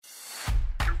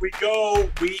we go.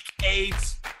 Week 8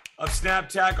 of Snap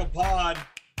Tackle Pod.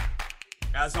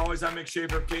 As always, I'm Mick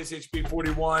Schaefer of KSHP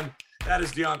 41. That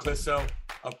is Dion Clisso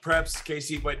of Preps.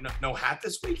 KC, wait, no hat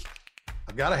this week?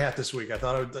 I've got a hat this week. I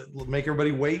thought I would make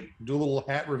everybody wait, do a little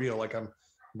hat reveal. Like I'm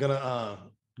going to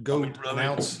go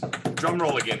announce. Drum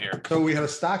roll again here. So we had a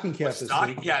stocking cap this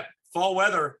week. Yeah, fall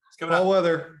weather. It's coming Fall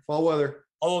out. weather.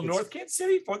 Oh, North Kansas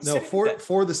City?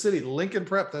 For the city. Lincoln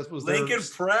Prep. That was Lincoln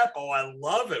Prep. Oh, I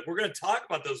love it. We're going to talk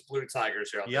about those Blue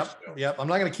Tigers here. Yep. I'm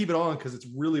not going to keep it on because it's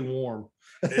really warm.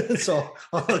 So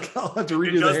I'll have to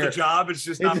redo it does the hair. The job. It's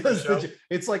just not for the show.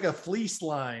 It's like a fleece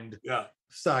lined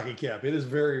stocking cap. It is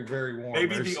very, very warm.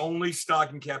 Maybe the only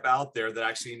stocking cap out there that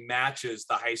actually matches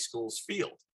the high school's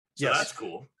field. So that's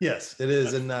cool. Yes, it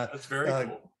is. That's very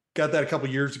cool. Got that a couple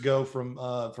years ago from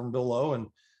Bill Lowe. And,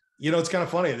 it's kind of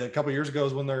funny that a couple of years ago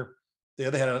is when they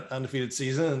had an undefeated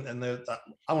season. And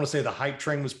I want to say the hype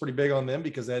train was pretty big on them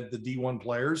because they had the D1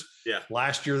 players. Yeah.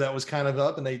 Last year that was kind of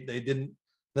up and they didn't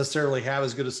necessarily have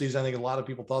as good a season. I think a lot of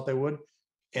people thought they would.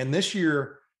 And this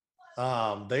year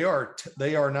they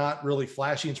are not really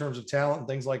flashy in terms of talent and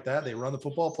things like that. They run the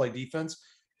football, play defense,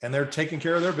 and they're taking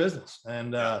care of their business.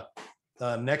 And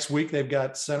next week they've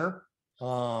got center.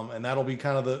 And that'll be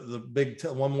kind of the big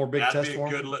one more big test for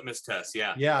them. Good litmus test.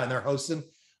 Yeah. Yeah. And they're hosting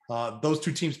those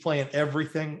two teams playing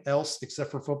everything else except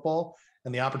for football.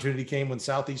 And the opportunity came when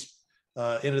Southeast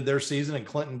ended their season and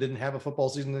Clinton didn't have a football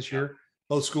season this year.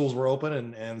 Both schools were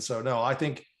open. And so, no, I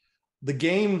think the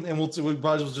game, and we'll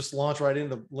probably just launch right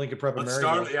into Lincoln Prep and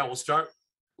Maryville. We'll start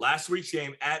last week's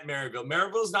game at Maryville.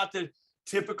 Maryville is not the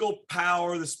typical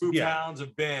power the Spoop Hounds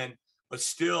have been, but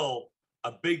still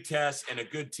a big test and a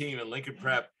good team. And Lincoln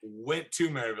Prep went to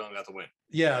Maryville and got the win.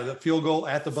 Yeah, the field goal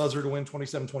at the buzzer to win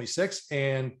 27-26.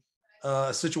 And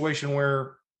a situation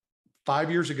where 5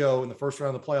 years ago in the first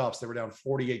round of the playoffs, they were down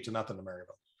 48-0 to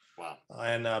Maryville. Wow.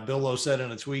 And Bill Lowe said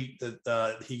in a tweet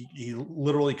that he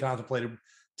literally contemplated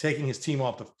taking his team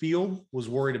off the field, was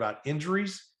worried about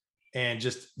injuries and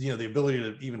just, the ability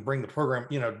to even bring the program,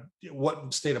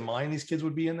 what state of mind these kids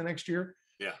would be in the next year.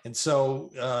 Yeah. And so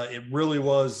it really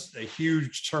was a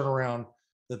huge turnaround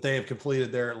that they have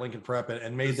completed there at Lincoln Prep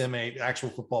and made them a actual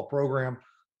football program.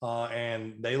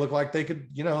 And they look like they could,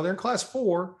 they're in class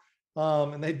 4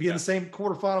 and they'd be in the same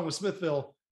quarterfinal with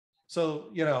Smithville. So,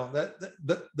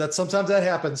 that sometimes that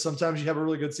happens. Sometimes you have a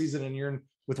really good season and you're in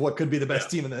with what could be the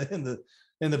best team in the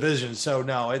division. So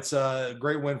no, it's a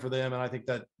great win for them. And I think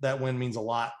that win means a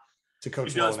lot to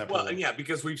Coach Lowe.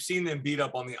 Because we've seen them beat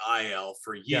up on the IL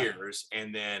for years,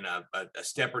 and then a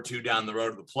step or two down the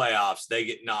road of the playoffs, they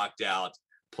get knocked out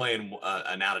playing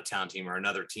an out-of-town team or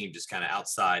another team just kind of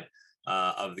outside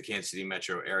of the Kansas City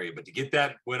metro area. But to get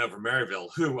that win over Maryville,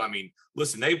 who,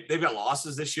 listen, they've got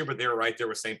losses this year, but they were right there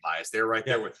with St. Pius. They were right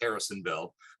there with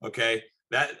Harrisonville. Okay,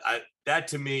 that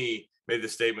to me made the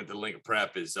statement that Lincoln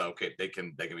Prep is okay. They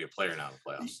can be a player now in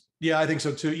the playoffs. Yeah, I think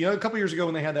so too. A couple years ago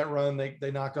when they had that run,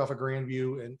 they knocked off a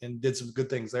Grandview and did some good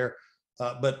things there.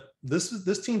 But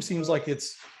this team seems like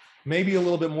it's maybe a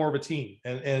little bit more of a team,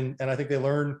 and I think they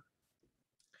learned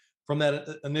from that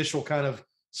initial kind of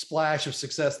splash of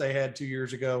success they had 2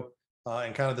 years ago,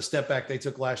 and kind of the step back they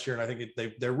took last year. And I think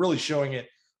they're really showing it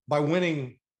by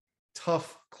winning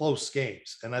tough, close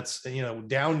games, and that's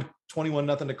down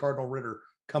 21-0 to Cardinal Ritter,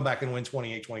 come back and win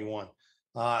 28-21.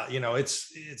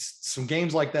 It's some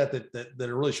games like that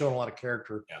are really showing a lot of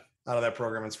character out of that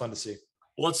program. It's fun to see.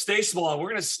 Well, let's stay small. We're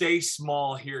going to stay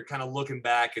small here, kind of looking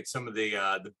back at some of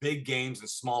the big games in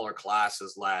smaller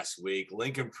classes last week.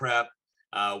 Lincoln Prep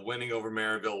winning over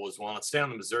Maryville was one. Let's stay on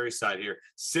the Missouri side here.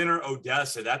 Center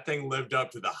Odessa, that thing lived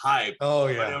up to the hype. Oh,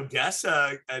 yeah. But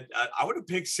Odessa, I would have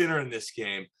picked Center in this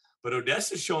game. But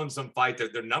Odessa's showing some fight.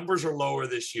 Their numbers are lower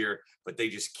this year, but they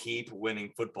just keep winning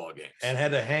football games. And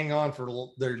had to hang on for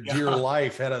their dear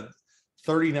life. Had a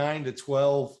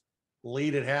 39-12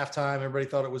 lead at halftime. Everybody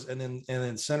thought it was, and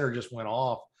then Center just went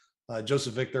off.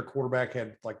 Joseph Vick, their quarterback,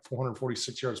 had like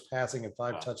 446 yards passing and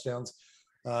 5 touchdowns.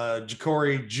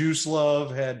 Ja'Cory Juice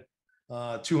Love had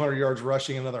 200 yards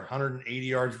rushing, another 180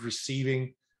 yards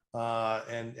receiving.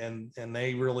 And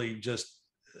they really just,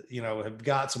 have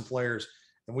got some players.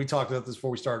 And we talked about this before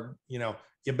we started,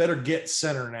 you better get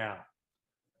Center now.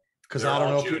 Because I don't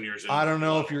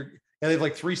know if you're, they have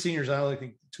like 3 seniors. I only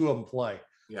think 2 of them play.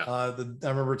 Yeah. I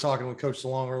remember talking with Coach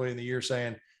DeLong early in the year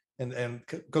saying, and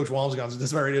Coach Walmsgons,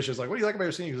 this very issue is like, what do you like about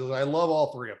your seniors? He goes, I love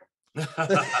all 3 of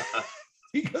them.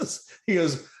 he goes,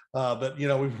 but we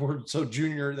were so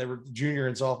junior, they were junior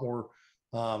and sophomore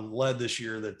led this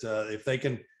year that if they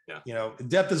can,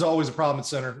 depth is always a problem at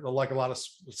Center, like a lot of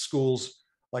schools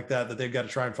like that they've got to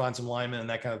try and find some linemen and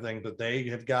that kind of thing, but they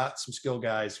have got some skill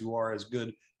guys who are as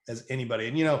good as anybody.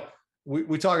 And,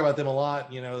 we talk about them a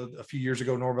lot, a few years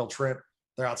ago, Norvell Trent,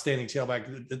 their outstanding tailback,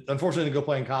 unfortunately didn't go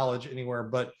play in college anywhere,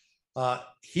 but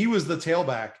he was the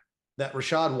tailback that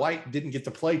Rashad White didn't get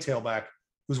to play tailback,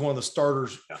 who's one of the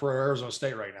starters for Arizona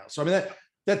State right now. So, I mean,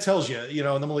 that tells you,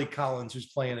 and the Malik Collins, who's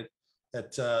playing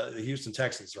at the Houston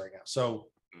Texans right now. So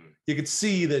you could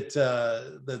see that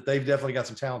that they've definitely got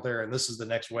some talent there, and this is the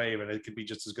next wave, and it could be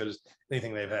just as good as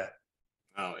anything they've had.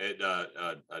 Oh,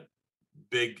 a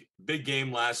big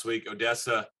game last week,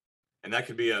 Odessa, and that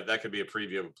could be a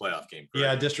preview of a playoff game.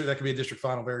 Correct? Yeah, that could be a district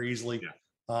final very easily. Yeah.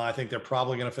 I think they're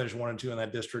probably going to finish 1 and 2 in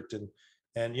that district, and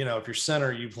if you're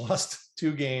center, you've lost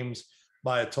 2 games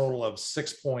by a total of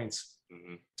 6 points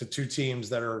to 2 teams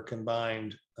that are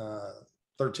combined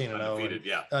 13 and 0, undefeated.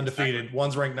 Yeah, undefeated. Exactly.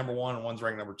 One's ranked number 1 and one's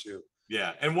ranked number 2.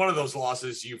 Yeah, and one of those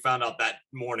losses you found out that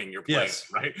morning you're playing,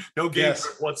 right? No games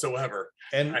whatsoever.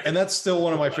 And right? And that's still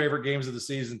one of my favorite games of the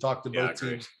season. Talked to both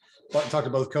teams, talked to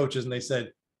both coaches, and they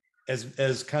said,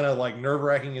 as kind of like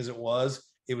nerve-wracking as it was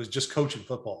just coaching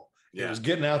football. Yeah. It was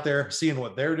getting out there, seeing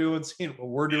what they're doing, seeing what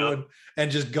we're doing, and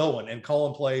just going and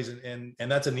calling plays. And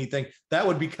that's a neat thing. That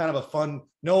would be kind of a fun,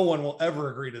 no one will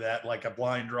ever agree to that, like a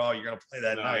blind draw, you're going to play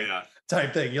that night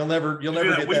type thing. You'll never get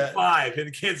that. Week 5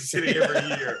 in Kansas City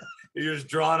every year. You're just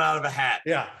drawn out of a hat.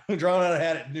 Yeah. Drawn out of a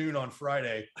hat at noon on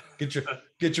Friday. Get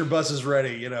your buses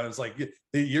ready. It's like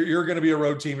you're going to be a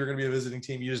road team. You're going to be a visiting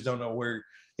team. You just don't know where,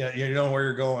 you don't know where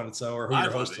you're going. So, or who you're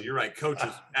hosting. You're right.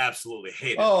 Coaches absolutely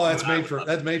hate it. Oh, that's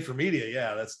made for media.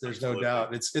 Yeah. There's absolutely no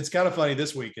doubt. It's kind of funny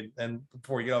this week. And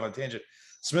before we get off on a tangent,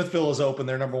 Smithville is open.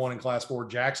 They're number 1 in Class 4.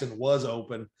 Jackson was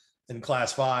open in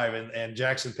Class 5, and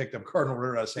Jackson picked up Cardinal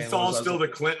Ritter out of San Luis. It's all still the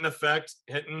Clinton effect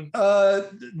hitting?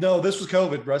 No, this was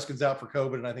COVID. Ruskin's out for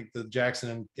COVID, and I think the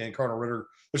Jackson and Cardinal Ritter,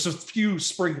 there's a few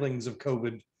sprinklings of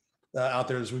COVID out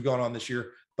there as we've gone on this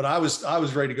year. But I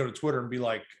was ready to go to Twitter and be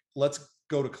like, let's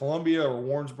go to Columbia or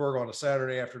Warrensburg on a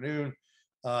Saturday afternoon,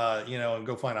 and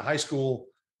go find a high school,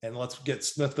 and let's get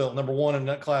Smithville number 1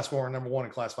 in Class 4 and number 1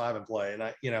 in Class 5 and play.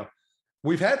 And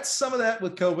we've had some of that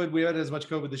with COVID. We haven't had as much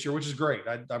COVID this year, which is great.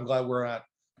 I'm glad we're not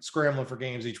scrambling for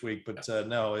games each week. But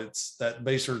no, it's that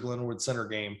Baser Glenwood Center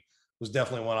game was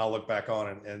definitely one I'll look back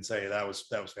on and say that was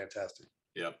fantastic.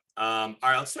 Yep. All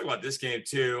right, let's talk about this game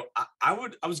too. I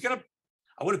would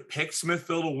have picked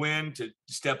Smithville to win, to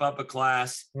step up a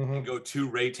class and go to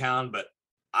Raytown, but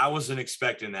I wasn't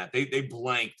expecting that. They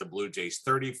blanked the Blue Jays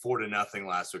 34-0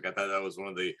 last week. I thought that was one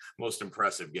of the most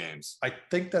impressive games. I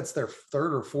think that's their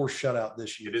 3rd or 4th shutout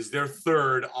this year. It is their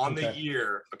 3rd on the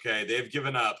year. Okay. They've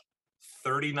given up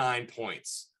 39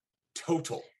 points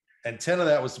total. And 10 of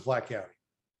that was to Platte County.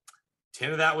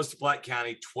 10 of that was to Platte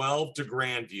County, 12 to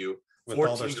Grandview,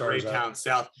 14 to Raytown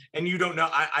South. And you don't know.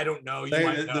 I don't know. You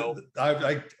might know.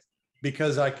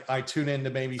 Because I tune in to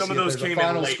maybe some see of those if there's came a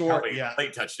final in late, score.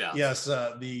 Late touchdowns. Yes,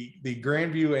 the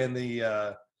Grandview and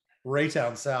the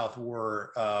Raytown South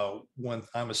were when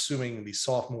I'm assuming the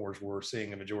sophomores were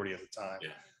seeing a majority of the time.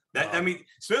 Yeah,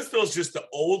 Smithville's just the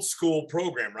old school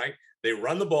program, right? They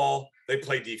run the ball, they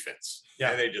play defense,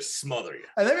 and they just smother you.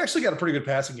 And they've actually got a pretty good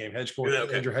passing game.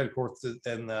 Andrew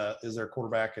Hedgecourt is their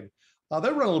quarterback, and they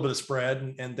run a little bit of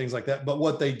spread and things like that. But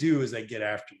what they do is they get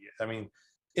after you. I mean,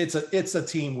 it's a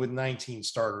team with 19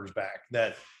 starters back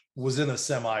that was in the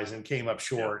semis and came up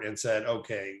short and said,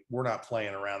 okay, we're not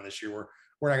playing around this year.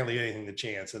 We're not going to leave anything to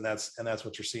chance. And that's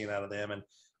what you're seeing out of them. And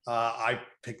I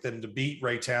picked them to beat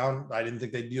Raytown. I didn't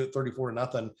think they'd do it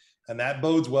 34-0. And that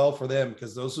bodes well for them,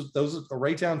 because those a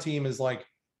Raytown team is like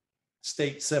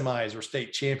state semis or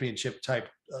state championship type,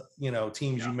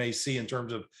 teams you may see in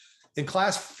terms of in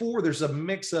Class 4. There's a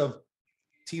mix of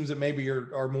teams that maybe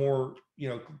are more,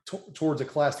 towards a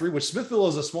Class 3, which Smithville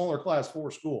is a smaller Class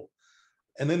 4 school.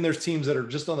 And then there's teams that are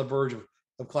just on the verge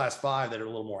of Class 5 that are a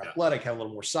little more athletic, have a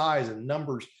little more size and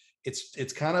numbers.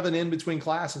 It's kind of an in-between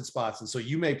class in spots. And so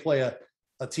you may play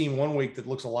a team one week that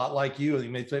looks a lot like you, and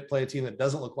you may play a team that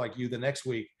doesn't look like you the next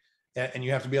week. And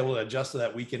you have to be able to adjust to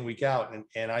that week in, week out.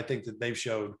 And I think that they've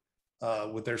showed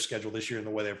with their schedule this year and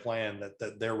the way they're playing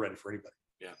that they're ready for anybody.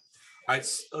 Yeah. All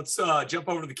right, let's jump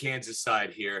over to the Kansas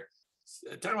side here.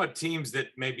 Talking about teams that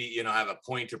maybe, have a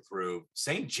point to prove.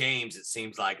 St. James, it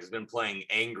seems like, has been playing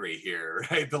angry here,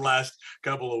 right? The last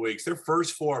couple of weeks. Their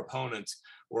first 4 opponents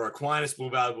were Aquinas, Blue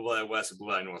Valley West, and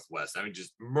Blue Valley Northwest. I mean,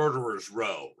 just murderer's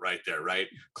row right there, right?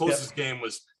 Closest game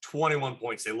was 21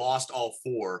 points. They lost all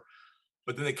 4,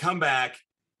 but then they come back,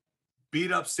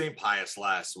 beat up St. Pius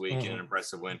last week in an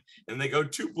impressive win. And they go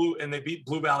to they beat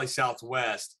Blue Valley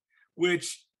Southwest,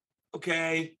 which,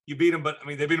 okay, you beat them, but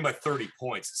they beat them by 30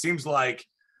 points. It seems like,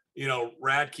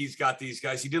 Radke's got these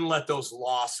guys. He didn't let those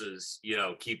losses,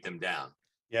 keep them down.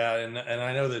 Yeah, and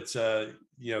I know that they're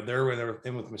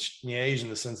in with Miege in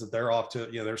the sense that they're off to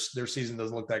their season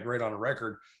doesn't look that great on a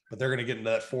record, but they're going to get into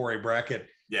that 4A bracket.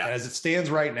 Yeah. And as it stands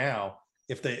right now,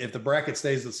 if the bracket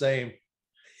stays the same,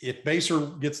 if Baser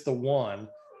gets the 1,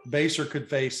 Baser could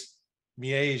face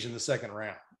Miege in the second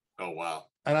round. Oh wow.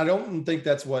 And I don't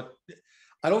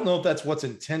know if that's what's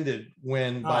intended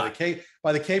when by the K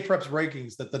Preps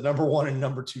rankings that the number 1 and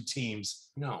number 2 teams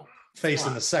face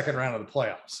in the second round of the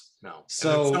playoffs. No.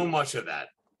 So much of that.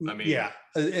 I mean, yeah.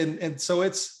 And so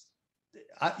it's,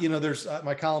 there's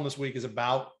my column this week is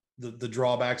about the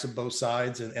drawbacks of both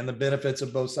sides and the benefits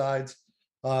of both sides.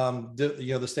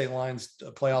 The state lines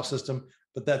playoff system,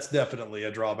 but that's definitely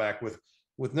a drawback with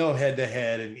no head to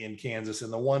head in Kansas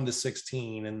and the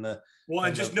 1-16 and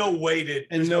no weighted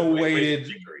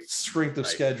strength of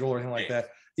schedule or anything like that.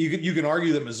 You can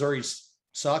argue that Missouri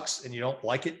sucks and you don't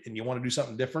like it and you want to do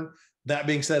something different. That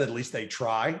being said, at least they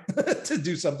try to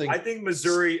do something. I think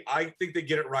Missouri, they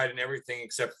get it right in everything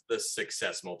except the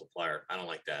success multiplier. I don't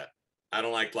like that. I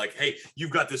don't like, hey, you've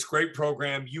got this great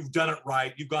program. You've done it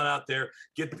right. You've gone out there,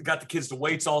 got the kids to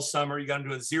weights all summer. You got them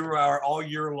doing 0 hour all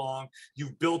year long.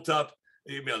 You've built up,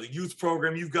 the youth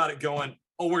program. You've got it going.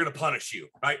 Oh, we're going to punish you,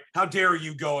 right? How dare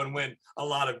you go and win a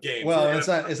lot of games? Well, it's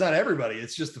not everybody.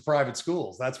 It's just the private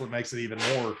schools. That's what makes it even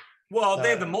more. Well, they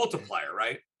have the multiplier,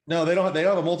 right? No, they don't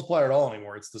have a multiplier at all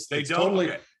anymore. It's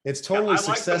totally success.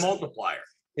 Like the multiplier.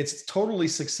 It's totally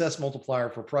success multiplier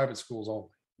for private schools only.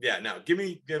 Yeah. Now give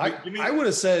me. I would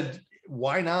have said,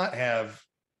 why not have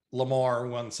Lamar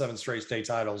won 7 straight state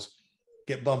titles,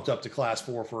 get bumped up to Class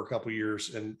 4 for a couple of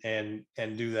years and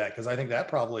do that? Because I think that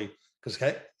probably a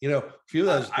few of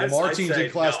those Lamar teams in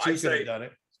Class 2 could have done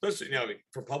it. Especially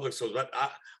for public schools. But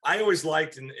I always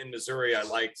liked in Missouri. I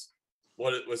liked.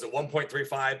 What was it?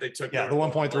 1.35. They took the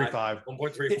 1.35.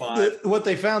 1.35. What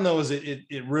they found though is it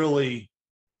really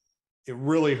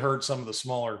hurt some of the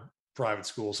smaller private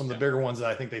schools, some of the bigger ones that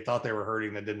I think they thought they were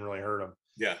hurting that didn't really hurt them.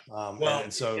 Yeah.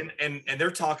 And they're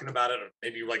talking about it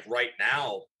maybe like right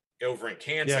now over in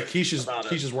Kansas. Yeah,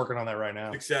 Keisha's working on that right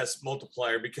now. Success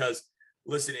multiplier, because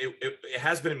listen, it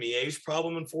has been a Miege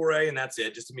problem in 4A, and that's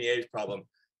it, just a Miege problem.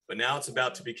 But now it's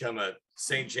about to become a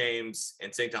St. James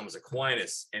and St. Thomas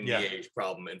Aquinas and Miege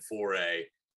problem in 4A,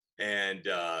 and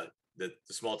the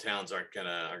small towns aren't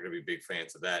gonna be big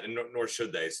fans of that, and nor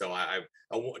should they. So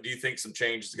do you think some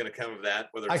change is going to come of that?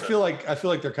 I feel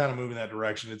like they're kind of moving that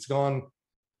direction. It's gone.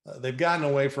 They've gotten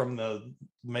away from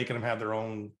making them have their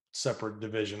own separate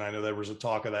division. I know there was a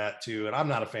talk of that too, and I'm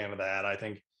not a fan of that. I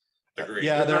think,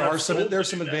 there's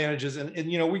some advantages, and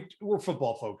we're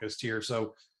football focused here,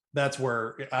 so. That's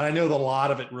where I know that a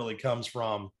lot of it really comes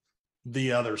from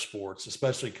the other sports,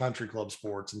 especially country club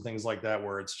sports and things like that,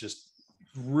 where it's just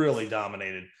really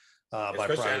dominated by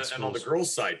private schools. And on the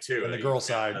girls' side too. And the girls'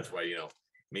 side. That's why,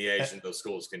 Miege and those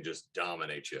schools can just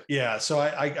dominate you. Yeah. So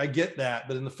I get that.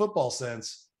 But in the football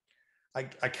sense, I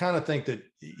kind of think that,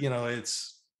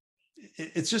 it's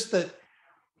just that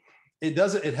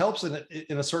it helps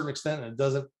in a certain extent, and it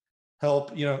doesn't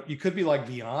help. You could be like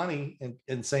Vianney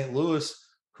in St. Louis,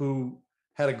 who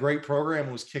had a great program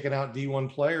and was kicking out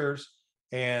D1 players,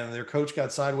 and their coach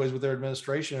got sideways with their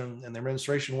administration, and their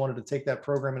administration wanted to take that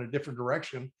program in a different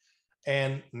direction.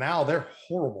 And now they're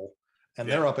horrible, and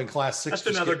they're up in Class 6.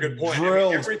 That's another good point.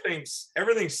 Everything's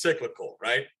cyclical,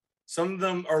 right? Some of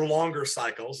them are longer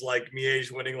cycles, like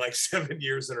Miege winning like 7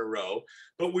 years in a row.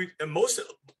 But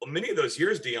many of those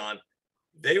years, Dion,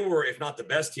 they were, if not the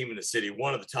best team in the city,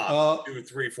 one of the top 2,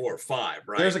 3, 4, 5,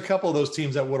 right? There's a couple of those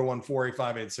teams that would have won 4A,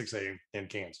 5A, and 6A in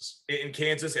Kansas. In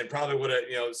Kansas, and probably would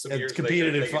have, some years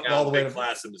competed all the way to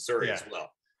Class in Missouri as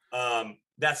well.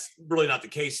 That's really not the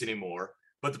case anymore.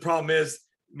 But the problem is,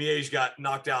 Miege got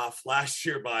knocked off last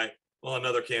year by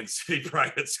another Kansas City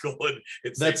private school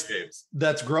in St. James.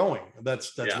 That's growing.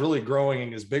 That's really growing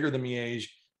and is bigger than Miege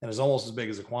and is almost as big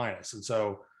as Aquinas. And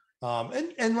so.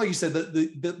 And like you said,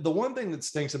 the one thing that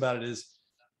stinks about it is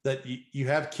that you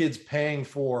have kids paying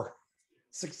for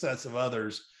success of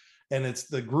others, and it's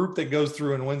the group that goes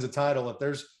through and wins a title. If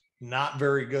there's not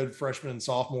very good freshmen and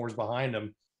sophomores behind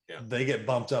them, they get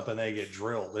bumped up and they get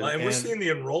drilled. And we're seeing the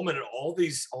enrollment in all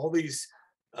these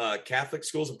Catholic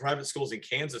schools and private schools in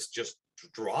Kansas just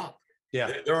drop.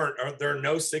 Yeah, there are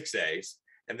no 6As,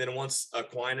 and then once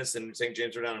Aquinas and St.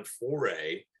 James are down in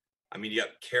 4A. I mean, you got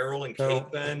Carroll and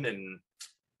Capen, and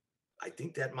I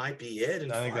think that might be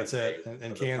it. I think that's it.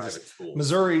 And Kansas,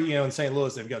 Missouri, in St.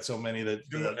 Louis, they've got so many that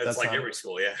that's like every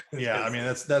school. Yeah. Yeah. I mean,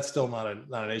 that's still not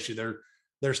an issue.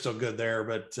 They're still good there,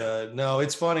 but no,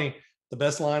 it's funny. The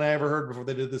best line I ever heard before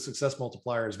they did the success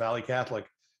multiplier is Valley Catholic,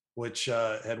 which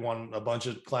had won a bunch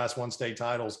of Class 1 state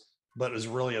titles. but is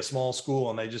really a small school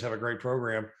and they just have a great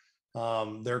program.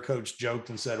 Their coach joked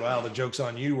and said, "Wow, the joke's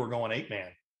on you. We're going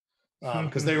 8-man."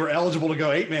 Because they were eligible to go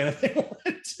 8-man if they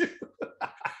wanted to.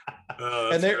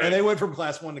 And they went from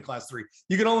class 1 to class 3.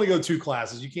 You can only go 2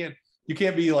 classes. You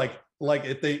can't be like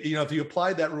if they, if you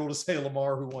applied that rule to say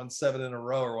Lamar, who won 7 in a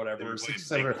row or whatever, or 6,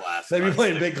 7, they'd be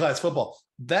playing big class football.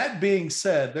 That being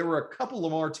said, there were a couple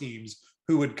Lamar teams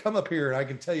who would come up here, and I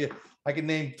can tell you, I can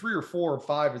name 3 or 4 or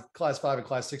 5 class 5 and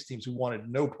class 6 teams who wanted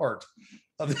no part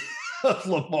of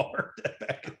Lamar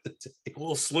back in the day. A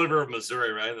little sliver of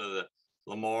Missouri, right? The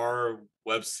Lamar,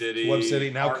 Webb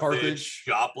City, now Carthage,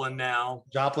 Joplin now.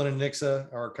 Joplin and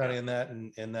Nixa are kind of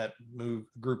in that move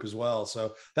group as well.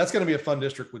 So that's going to be a fun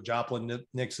district with Joplin,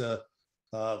 Nixa,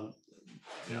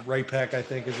 Ray Peck, I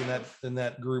think, is in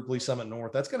that group. Lee Summit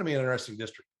North. That's going to be an interesting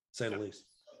district, to say the least.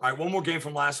 All right, one more game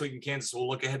from last week in Kansas. We'll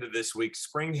look ahead to this week.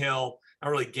 Spring Hill, not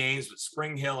really games, but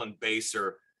Spring Hill and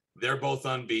Baser, they're both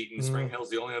unbeaten. Spring Hill's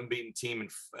the only unbeaten team in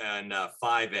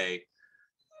 5A.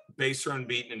 Baser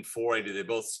unbeaten in 4A. Do they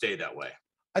both stay that way?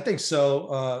 I think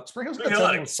so. Spring Hill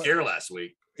had a scare last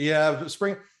week. Yeah,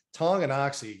 Tong and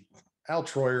Oxy, Al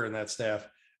Troyer and that staff,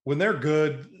 when they're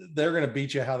good, they're going to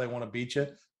beat you how they want to beat you.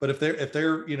 But if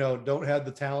they're don't have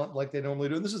the talent like they normally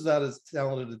do, and this is not as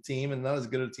talented a team and not as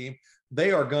good a team,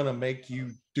 they are going to make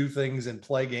you do things and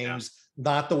play games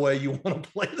not the way you want to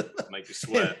play them. Make you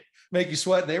sweat. Make you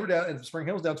sweat. They were down, and Spring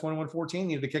Hill was down 21-14.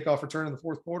 Needed a kickoff return in the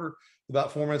fourth quarter,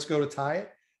 about 4 minutes ago to tie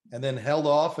it, and then held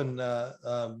off. And there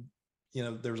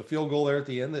was a field goal there at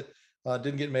the end that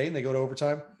didn't get made, and they go to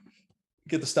overtime,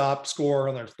 get the stop, score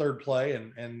on their third play,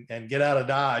 and get out of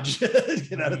Dodge,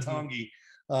 get out of Tongi.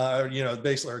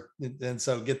 Basically, and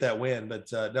so get that win.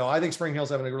 But no, I think Spring Hill's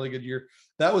having a really good year.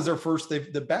 That was their first,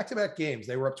 the back-to-back games.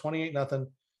 They were up 28-0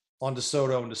 on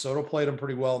DeSoto, and DeSoto played them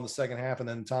pretty well in the second half, and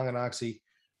then Tonganoxie.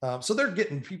 So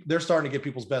they're starting to get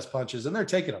people's best punches, and they're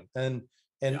taking them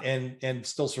and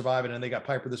still surviving. And they got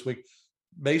Piper this week.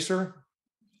 Baser,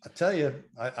 I tell you,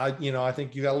 I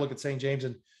think you got to look at St. James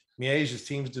and Miege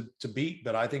teams to beat,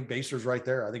 but I think Baser's right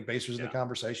there. I think Baser's in the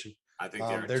conversation. I think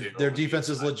their defense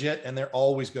is legit, and they're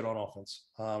always good on offense.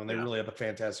 And they really have a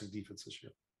fantastic defense this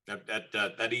year.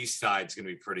 That east side is going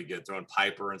to be pretty good. Throwing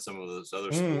Piper and some of those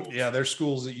other schools. There's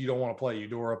schools that you don't want to play.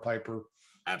 Eudora, Piper,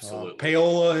 absolutely.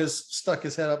 Paola has stuck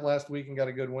his head up last week and got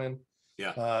a good win.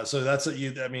 Yeah. So that's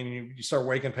you start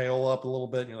waking Paola up a little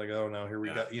bit, and you're like, oh no, here we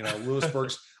go.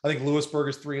 Lewisburg's. I think Lewisburg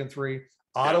is 3-3.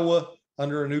 Ottawa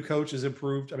under a new coach has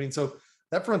improved. So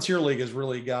that Frontier League has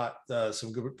really got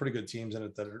some pretty good teams in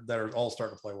it that are all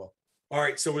starting to play well. All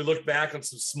right, so we look back on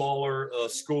some smaller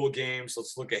school games.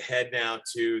 Let's look ahead now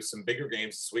to some bigger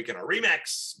games this weekend. Our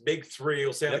Remax Big Three.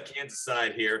 We'll stay on the Kansas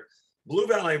side here. Blue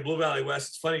Valley and Blue Valley West.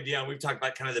 It's funny, Dion, we've talked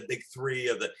about kind of the big three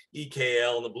of the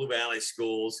EKL and the Blue Valley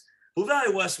schools. Blue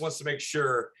Valley West wants to make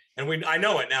sure, and I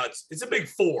know it now, it's a big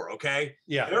four, okay?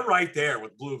 Yeah. They're right there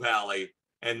with Blue Valley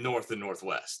and North and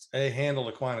Northwest. They handled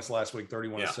Aquinas last week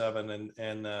 31-7.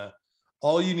 And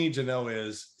all you need to know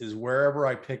is wherever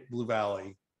I pick Blue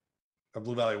Valley or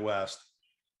Blue Valley West,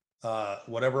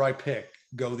 whatever I pick,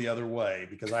 go the other way,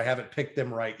 because I haven't picked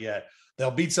them right yet. They'll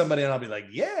beat somebody and I'll be like,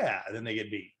 yeah, and then they get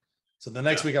beat. So the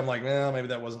next week I'm like, well, maybe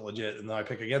that wasn't legit. And then I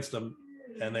pick against them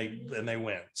and they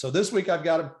win. So this week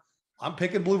I'm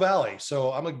picking Blue Valley.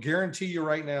 So I'm going to guarantee you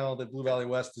right now that Blue Valley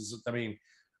West is,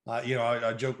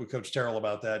 I joke with Coach Terrell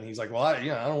about that, and he's like, well, I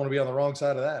don't want to be on the wrong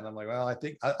side of that. And I'm like, well, I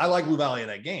think I like Blue Valley in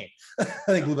that game. I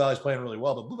think Blue Valley's playing really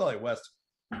well, but Blue Valley West,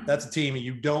 that's a team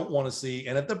you don't want to see.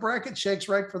 And if the bracket shakes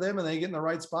right for them and they get in the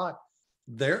right spot,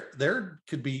 there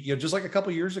could be, just like a couple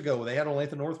of years ago, they had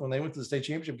Olathe North when they went to the state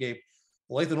championship game,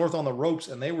 Olathe North on the ropes,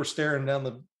 and they were staring down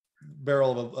the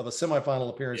barrel of a semifinal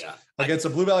appearance against a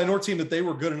Blue Valley North team that they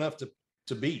were good enough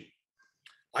to beat.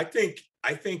 I think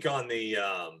on the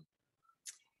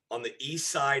east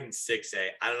side in 6A,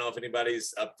 I don't know if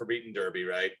anybody's up for beating Derby,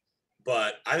 right?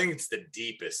 But I think it's the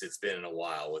deepest it's been in a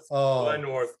while with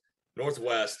North,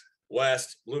 Northwest,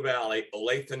 West, Blue Valley,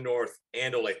 Olathe North,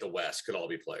 and Olathe West could all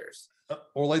be players.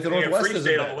 Olathe Northwest is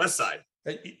on the west side.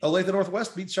 Olathe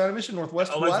Northwest beats Shawnee Mission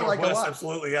Northwest, who I like a lot.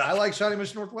 Absolutely, yeah. I like Shawnee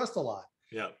Mission Northwest a lot.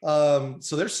 Yeah.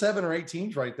 So there's 7 or 8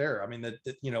 teams right there.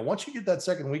 Once you get that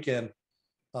second weekend,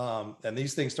 and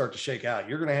these things start to shake out,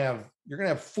 you're gonna have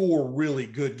 4 really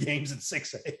good games in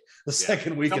 6A the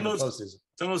second week of the postseason.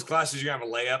 Some of those classes you're gonna have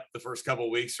a layup the first couple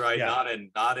of weeks, right? Yeah.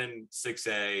 Not in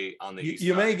 6A on the east.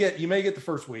 You may get the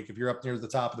first week if you're up near the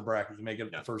top of the bracket. You may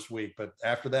get the first week, but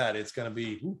after that, it's gonna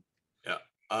be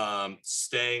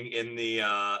staying in the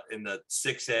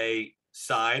 6A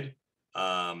side.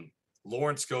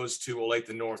 Lawrence goes to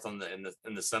Olathe North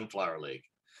in the Sunflower League.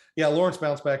 Yeah, Lawrence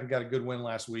bounced back and got a good win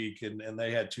last week, and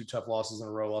they had 2 tough losses in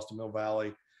a row, lost to Mill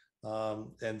Valley.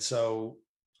 And so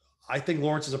I think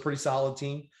Lawrence is a pretty solid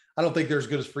team. I don't think they're as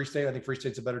good as Free State. I think Free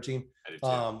State's a better team.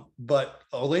 But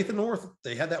Olathe North,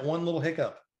 they had that one little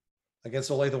hiccup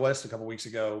against Olathe West a couple weeks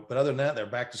ago. But other than that, they're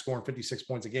back to scoring 56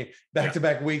 points a game,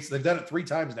 back-to-back weeks. They've done it 3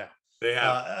 times now. They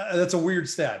have. That's a weird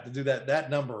stat to do that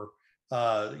number.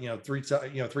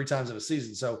 3 times in a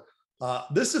season. So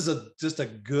this is just a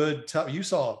good tough. You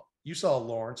saw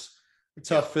Lawrence, a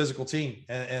tough physical team,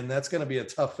 and that's going to be a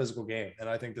tough physical game. And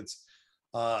I think it's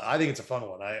a fun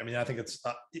one. I think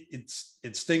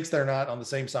it stinks they're not on the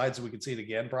same side, so we could see it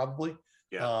again probably.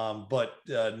 Yeah.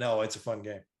 No, it's a fun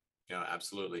game. Yeah,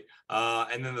 absolutely.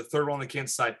 And then the third one on the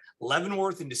Kansas side,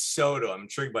 Leavenworth and DeSoto. I'm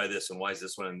intrigued by this one. Why is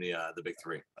this one in the Big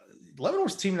Three?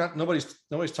 Leavenworth's team nobody's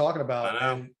talking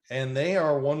about, and they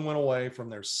are 1 win away from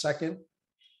their second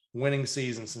winning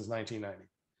season since 1990.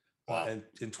 Wow. And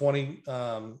in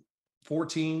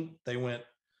 2014, they went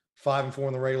 5-4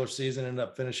 in the regular season, ended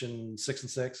up finishing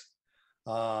 6-6.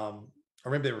 Or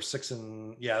maybe they were 6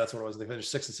 and that's what it was. They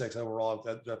finished 6-6 overall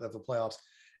at the playoffs.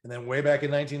 And then way back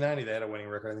in 1990, they had a winning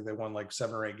record. I think they won like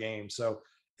 7 or 8 games. So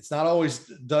it's not always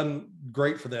done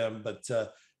great for them, but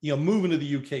moving to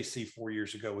the UKC 4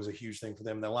 years ago was a huge thing for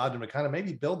them. That allowed them to kind of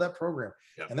maybe build that program.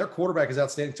 Yeah. And their quarterback is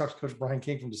outstanding. Talked to Coach Brian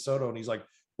King from DeSoto, and he's like,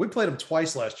 we played him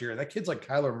twice last year, and that kid's like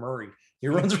Kyler Murray. He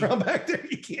runs around back there.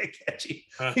 You can't catch him.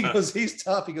 He goes, he's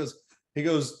tough. He goes,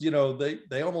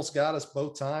 they almost got us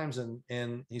both times.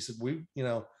 And he said,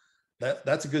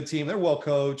 that's a good team. They're well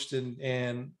coached,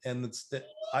 and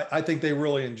I think they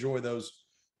really enjoy the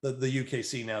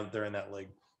UKC now that they're in that league.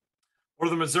 For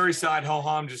the Missouri side,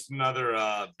 ho-hum, just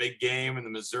another big game in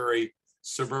the Missouri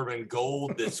Suburban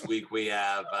Gold this week. We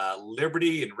have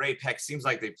Liberty and Ray Peck. Seems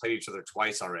like they played each other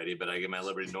twice already, but I get my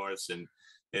Liberty Norths and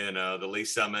the Lee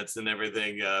Summits and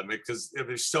everything because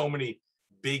there's so many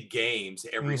big games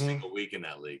every single week in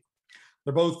that league.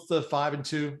 They're both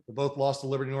 5-2. They both lost to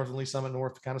Liberty North and Lee Summit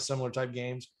North, kind of similar type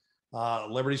games.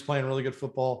 Liberty's playing really good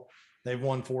football. They've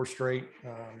won 4 straight,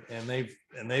 and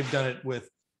they've done it with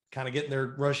kind of getting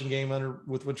their rushing game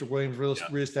with Richard Williams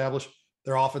reestablished.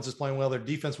 Their offense is playing well. Their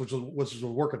defense, which was a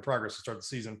work in progress to start the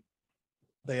season.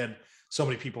 They had so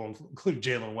many people, including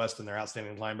Jalen Weston, their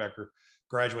outstanding linebacker,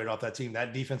 graduated off that team.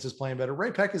 That defense is playing better.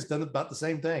 Ray Peck has done about the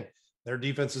same thing. Their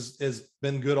defense has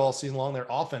been good all season long. Their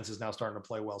offense is now starting to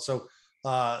play well. So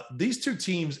these 2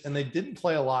 teams, and they didn't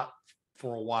play a lot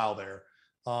for a while there.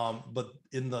 But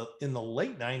in the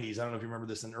late 90s, I don't know if you remember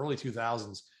this, in the early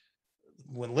 2000s,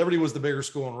 when Liberty was the bigger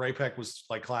school and Ray Peck was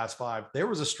like Class 5, there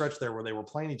was a stretch there where they were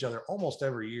playing each other almost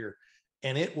every year.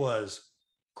 And it was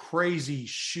crazy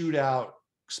shootout,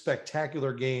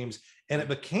 spectacular games. And it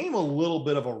became a little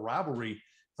bit of a rivalry.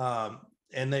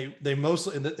 And they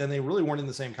mostly, and they really weren't in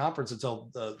the same conference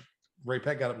until Ray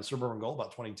Peck got up to Suburban Gold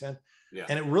about 2010. Yeah.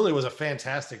 And it really was a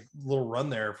fantastic little run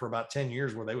there for about 10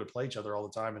 years where they would play each other all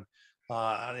the time. And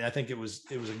I think it was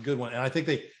a good one. And I think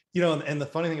they, and the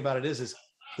funny thing about it is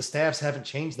the staffs haven't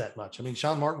changed that much. I mean,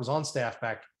 Sean Martin was on staff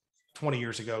back 20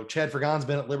 years ago. Chad Fergon's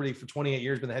been at Liberty for 28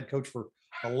 years, been the head coach for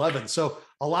 11. So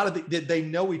a lot of they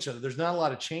know each other. There's not a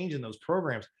lot of change in those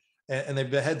programs, and they've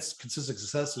had consistent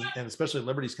success, and especially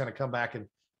Liberty's kind of come back in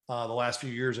the last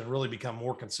few years and really become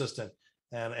more consistent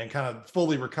and kind of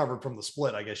fully recovered from the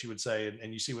split, I guess you would say.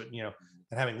 And you see what, and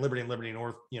having Liberty and Liberty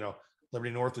North,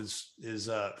 Liberty North is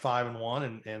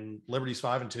 5-1 and Liberty's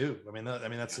 5-2. I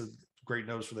mean, that's a great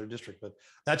nose for their district, but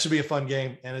that should be a fun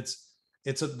game, and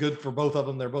it's a good for both of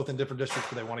them. They're both in different districts,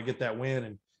 but they want to get that win,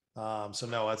 and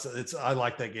I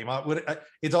like that game.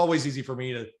 It's always easy for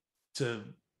me to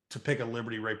pick a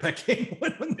Liberty Ray Peck game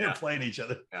when they're playing each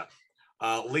other.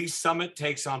 Lee Summit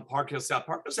takes on Park Hill South.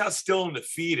 Park Hill South still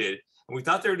undefeated, and we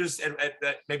thought they were just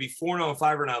at maybe 4-0 and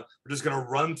 5-0. We're just going to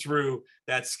run through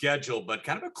that schedule, but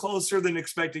kind of a closer than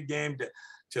expected game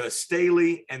to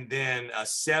Staley, and then a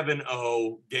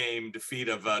 7-0 game defeat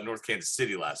of North Kansas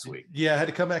City last week. Yeah, I had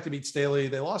to come back to beat Staley.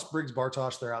 They lost Briggs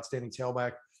Bartosh, their outstanding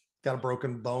tailback, got a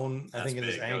broken bone, I think, in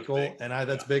his ankle, and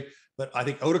that's big. But I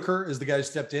think Odeker is the guy who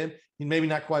stepped in. He's maybe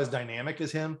not quite as dynamic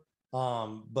as him,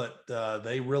 but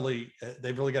they've really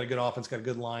got a good offense, got a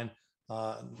good line.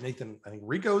 Nathan, I think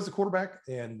Rico is the quarterback,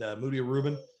 and Moody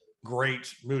Rubin,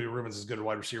 great. Moody Rubin's as good a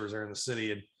wide receivers there in the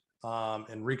city,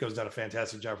 and Rico's done a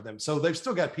fantastic job for them. So they've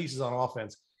still got pieces on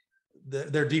offense.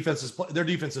 Their defense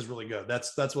is really good.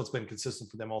 That's what's been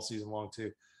consistent for them all season long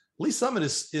too. Lee Summit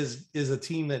is a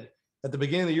team that at the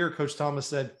beginning of the year, Coach Thomas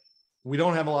said, we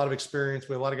don't have a lot of experience.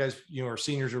 We have a lot of guys, are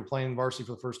seniors who are playing varsity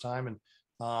for the first time. And,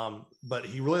 but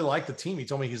he really liked the team. He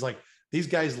told me, he's like, these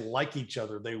guys like each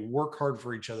other. They work hard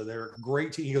for each other. They're a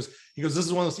great team. He goes, this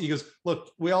is one of those, he goes,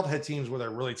 look, we all had teams where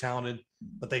they're really talented,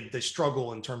 but they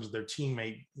struggle in terms of their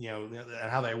teammate, and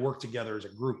how they work together as a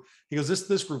group. He goes,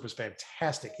 this group is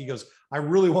fantastic. He goes, I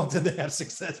really want them to have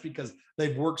success because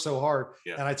they've worked so hard.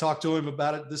 Yeah. And I talked to him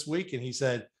about it this week, and he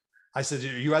said, I said,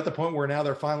 are you at the point where now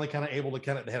they're finally kind of able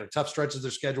to they had a tough stretch of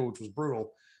their schedule, which was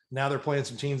brutal. Now they're playing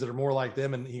some teams that are more like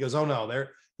them. And he goes, oh no,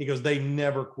 he goes, they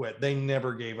never quit. They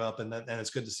never gave up. And it's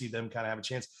good to see them kind of have a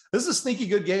chance. This is a sneaky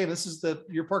good game. This is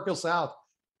your Park Hill South.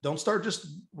 Don't start just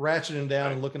ratcheting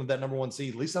down and looking at that number one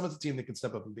seed. At least some of the team that can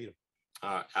step up and beat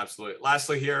them. Absolutely.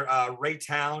 Lastly here,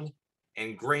 Raytown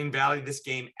and Green Valley, this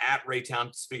game at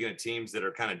Raytown. Speaking of teams that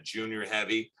are kind of junior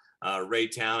heavy,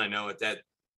 Raytown, I know that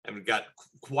haven't got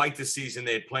quite the season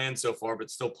they had planned so far,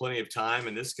 but still plenty of time.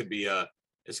 And this could be a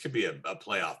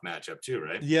playoff matchup too,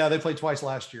 right? Yeah, they played twice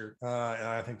last year. And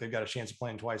I think they've got a chance of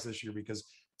playing twice this year because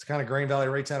it's kind of Green Valley,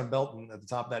 Raytown, and Belton at the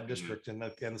top of that district, and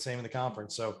the same in the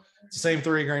conference. So it's the same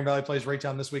three. Green Valley plays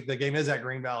Raytown this week. The game is at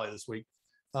Green Valley this week.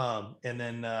 And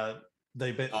then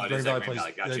Green Valley plays,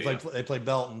 they play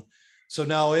Belton. So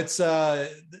no, it's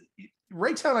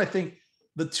Raytown, I think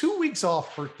the 2 weeks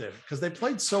off hurt them because they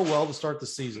played so well to start the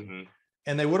season,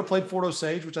 and they would have played Fort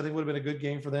Osage, which I think would have been a good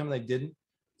game for them. They didn't.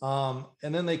 And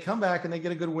then they come back and they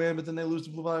get a good win, but then they lose to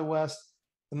Blue Valley West,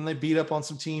 and then they beat up on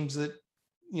some teams that,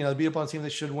 beat up on a team they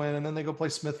should win, and then they go play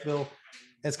Smithville.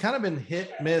 It's kind of been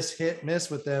hit, miss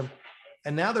with them.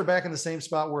 And now they're back in the same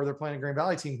spot where they're playing a Green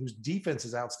Valley team whose defense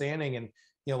is outstanding. And,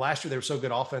 last year they were so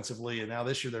good offensively, and now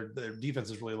this year their defense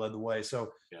has really led the way.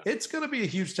 So it's going to be a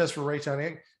huge test for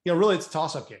Raytown. Really it's a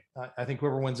toss-up game. I think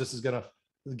whoever wins this is going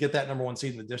to get that number one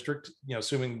seed in the district,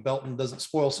 assuming Belton doesn't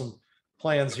spoil some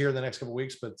plans here in the next couple of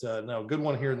weeks, but no, good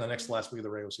one here in the last week of the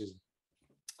regular season.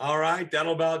 All right,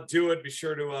 that'll about do it. Be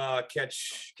sure to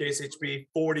catch KSHB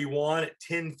 41 at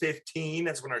 10:15.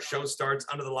 That's when our show starts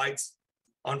under the lights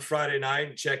on Friday night.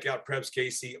 And check out Preps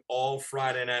KC all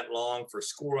Friday night long for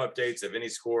score updates of any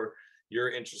score you're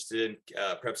interested in.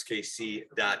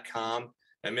 PrepsKC.com.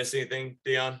 I miss anything,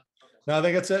 Dion? No, I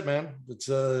think that's it, man.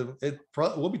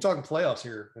 We'll be talking playoffs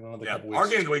here in another couple weeks. Our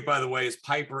game of the week, by the way, is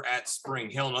Piper at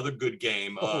Spring Hill. Another good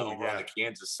game over on the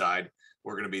Kansas side.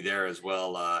 We're going to be there as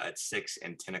well at 6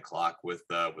 and 10 o'clock with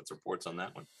reports on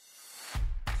that one.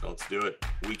 So let's do it.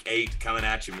 Week 8 coming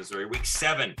at you, Missouri. Week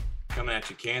 7 coming at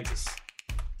you, Kansas.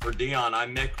 For Dion,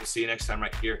 I'm Nick. We'll see you next time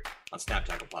right here on Snap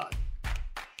Tackle Pod.